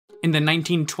In the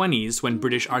 1920s, when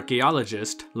British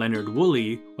archaeologist Leonard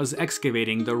Woolley was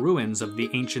excavating the ruins of the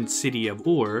ancient city of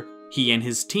Ur, he and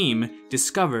his team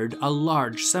discovered a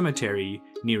large cemetery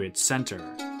near its center.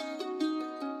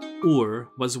 Ur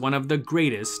was one of the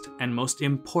greatest and most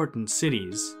important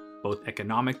cities, both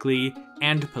economically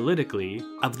and politically,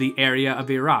 of the area of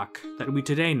Iraq that we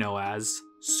today know as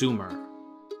Sumer.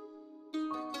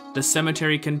 The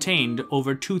cemetery contained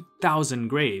over 2,000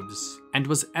 graves and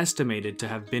was estimated to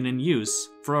have been in use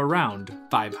for around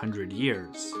 500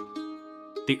 years.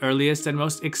 The earliest and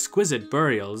most exquisite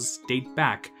burials date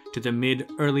back to the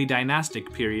mid-early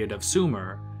dynastic period of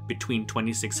Sumer between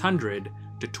 2600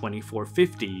 to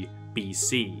 2450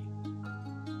 BC.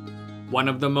 One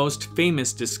of the most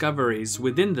famous discoveries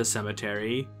within the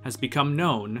cemetery has become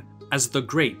known as the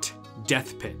Great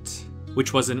Death Pit,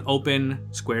 which was an open,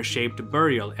 square-shaped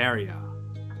burial area.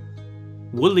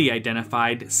 Woolley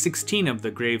identified 16 of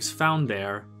the graves found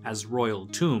there as royal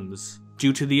tombs,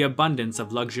 due to the abundance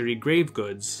of luxury grave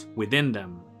goods within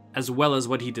them, as well as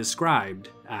what he described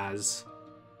as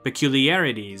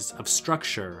peculiarities of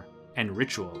structure and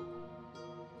ritual.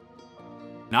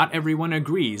 Not everyone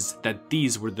agrees that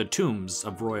these were the tombs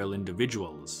of royal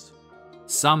individuals.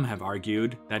 Some have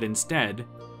argued that instead,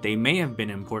 they may have been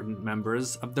important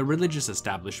members of the religious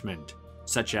establishment,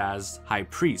 such as high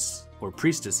priests or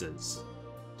priestesses.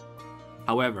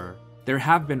 However, there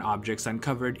have been objects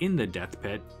uncovered in the death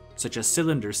pit, such as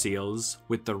cylinder seals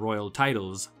with the royal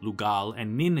titles Lugal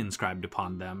and Nin inscribed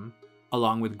upon them,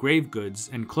 along with grave goods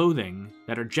and clothing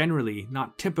that are generally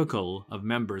not typical of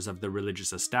members of the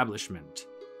religious establishment.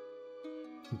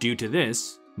 Due to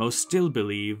this, most still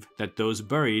believe that those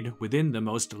buried within the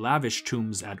most lavish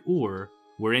tombs at Ur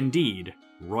were indeed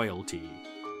royalty.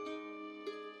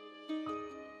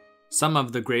 Some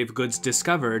of the grave goods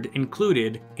discovered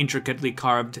included intricately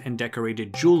carved and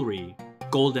decorated jewelry,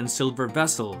 gold and silver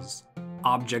vessels,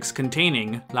 objects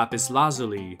containing lapis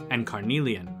lazuli and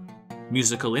carnelian,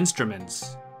 musical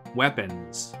instruments,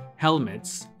 weapons,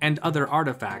 helmets, and other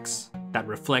artifacts that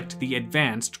reflect the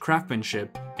advanced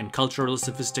craftsmanship and cultural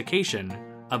sophistication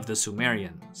of the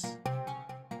Sumerians.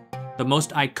 The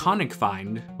most iconic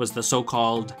find was the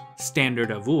so-called Standard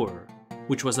of Ur,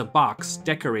 which was a box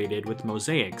decorated with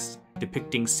mosaics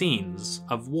depicting scenes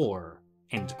of war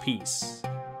and peace.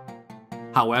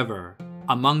 However,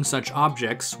 among such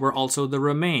objects were also the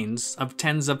remains of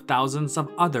tens of thousands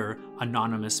of other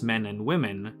anonymous men and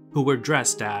women who were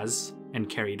dressed as, and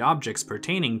carried objects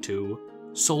pertaining to,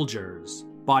 soldiers,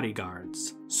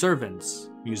 bodyguards, servants,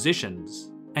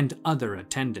 musicians, and other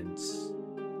attendants.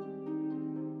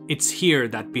 It's here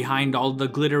that behind all the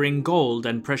glittering gold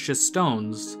and precious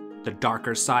stones, the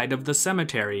darker side of the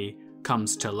cemetery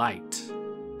comes to light.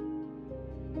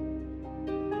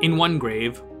 In one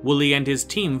grave, Woolley and his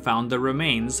team found the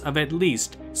remains of at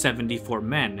least 74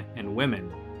 men and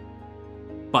women.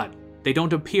 But they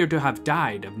don't appear to have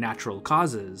died of natural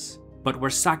causes, but were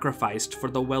sacrificed for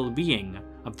the well-being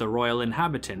of the royal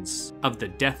inhabitants of the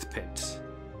death pit.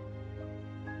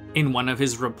 In one of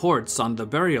his reports on the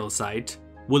burial site,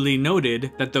 Woolley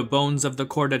noted that the bones of the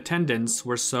court attendants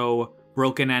were so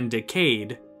broken and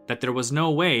decayed that there was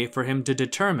no way for him to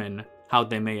determine how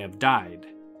they may have died,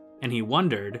 and he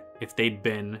wondered if they'd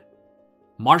been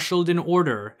marshaled in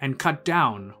order and cut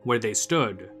down where they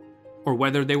stood, or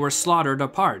whether they were slaughtered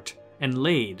apart and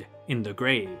laid in the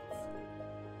grave.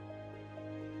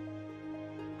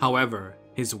 However,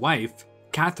 his wife,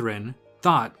 Catherine,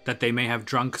 thought that they may have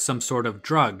drunk some sort of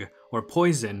drug or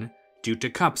poison due to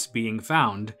cups being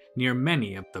found near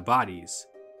many of the bodies.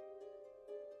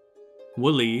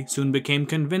 Woolley soon became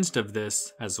convinced of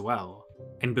this as well,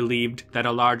 and believed that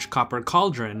a large copper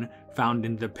cauldron found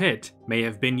in the pit may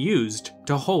have been used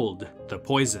to hold the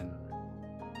poison.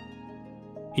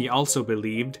 He also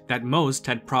believed that most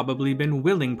had probably been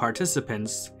willing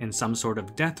participants in some sort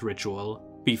of death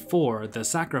ritual before the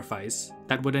sacrifice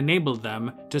that would enable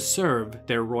them to serve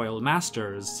their royal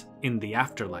masters in the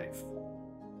afterlife.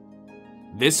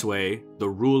 This way, the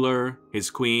ruler,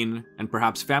 his queen, and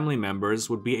perhaps family members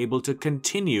would be able to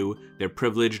continue their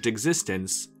privileged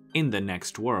existence in the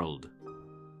next world.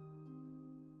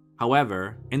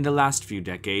 However, in the last few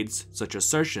decades, such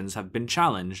assertions have been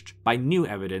challenged by new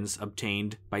evidence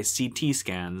obtained by CT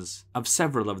scans of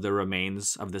several of the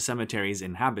remains of the cemetery's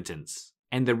inhabitants,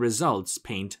 and the results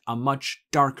paint a much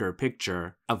darker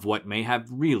picture of what may have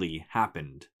really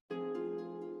happened.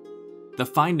 The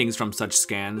findings from such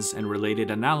scans and related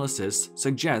analysis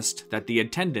suggest that the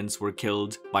attendants were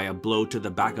killed by a blow to the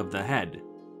back of the head,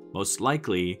 most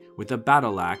likely with a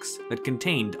battle axe that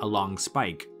contained a long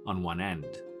spike on one end.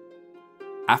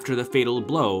 After the fatal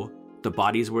blow, the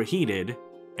bodies were heated,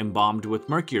 embalmed with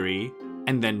mercury,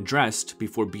 and then dressed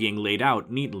before being laid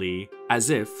out neatly, as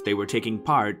if they were taking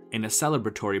part in a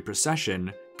celebratory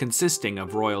procession consisting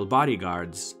of royal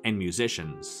bodyguards and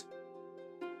musicians.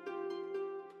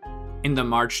 In the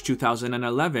March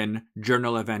 2011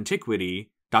 Journal of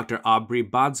Antiquity, Dr. Aubrey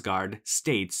Bodsgard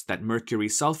states that mercury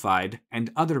sulfide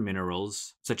and other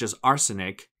minerals, such as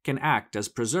arsenic, can act as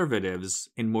preservatives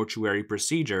in mortuary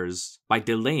procedures by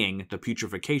delaying the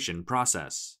putrefaction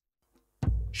process.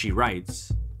 She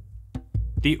writes,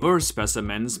 "The Ur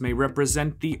specimens may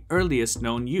represent the earliest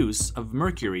known use of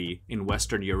mercury in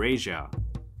Western Eurasia.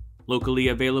 Locally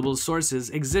available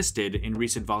sources existed in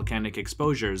recent volcanic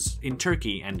exposures in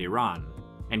Turkey and Iran,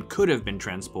 and could have been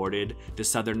transported to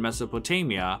southern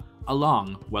Mesopotamia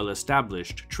along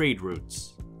well-established trade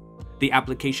routes. The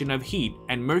application of heat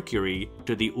and mercury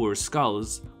to the Ur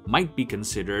skulls might be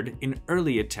considered an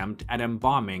early attempt at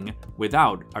embalming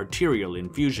without arterial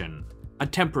infusion, a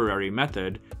temporary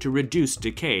method to reduce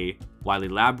decay, while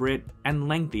elaborate and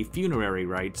lengthy funerary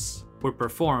rites were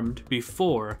performed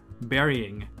before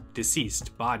burying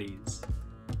deceased bodies."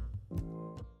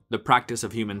 The practice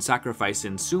of human sacrifice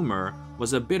in Sumer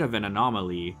was a bit of an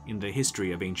anomaly in the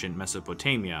history of ancient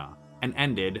Mesopotamia, and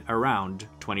ended around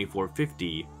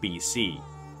 2450 BC.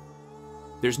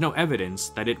 There's no evidence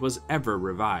that it was ever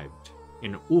revived,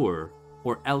 in Ur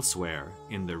or elsewhere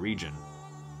in the region.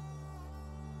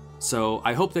 So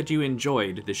I hope that you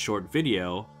enjoyed this short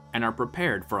video and are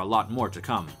prepared for a lot more to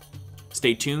come.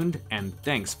 Stay tuned, and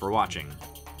thanks for watching.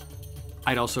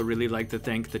 I'd also really like to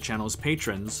thank the channel's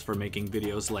patrons for making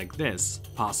videos like this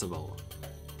possible.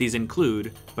 These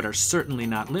include, but are certainly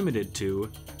not limited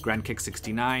to,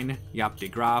 GrandKick69, Yap de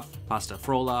Graaf, Pasta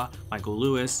Frola, Michael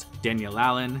Lewis, Daniel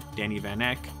Allen, Danny Van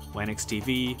Eck, Wanix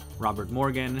TV, Robert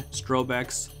Morgan,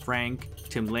 Strobex, Frank,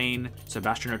 Tim Lane,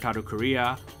 Sebastian Hurtado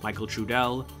Correa, Michael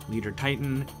Trudell, Leader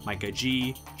Titan, Micah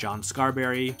G, John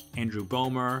Scarberry, Andrew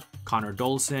Bomer, Connor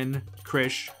Dolson,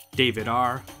 Krish, David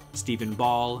R, Stephen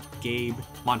Ball, Gabe,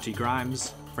 Monty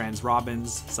Grimes, Franz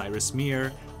Robbins, Cyrus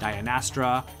Mir,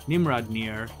 Dianastra, Nimrod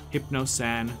Nir,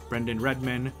 Hypnosan, Brendan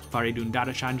Redman, Faridun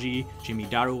Dadashanji, Jimmy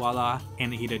Daruwala,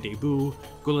 Anahita Debu,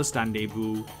 Gulistan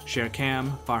Debu,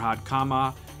 Sherkam, Farhad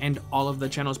Kama, and all of the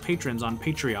channel's patrons on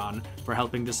Patreon for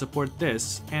helping to support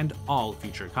this and all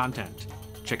future content.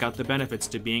 Check out the benefits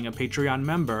to being a Patreon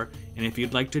member, and if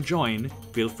you'd like to join,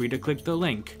 feel free to click the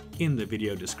link in the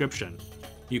video description.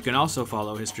 You can also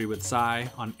follow History with Sai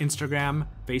on Instagram,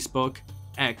 Facebook,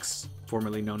 X,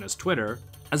 formerly known as Twitter,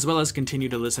 as well as continue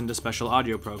to listen to special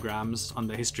audio programs on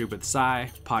the History with Sai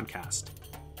podcast.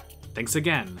 Thanks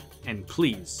again, and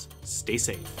please stay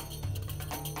safe.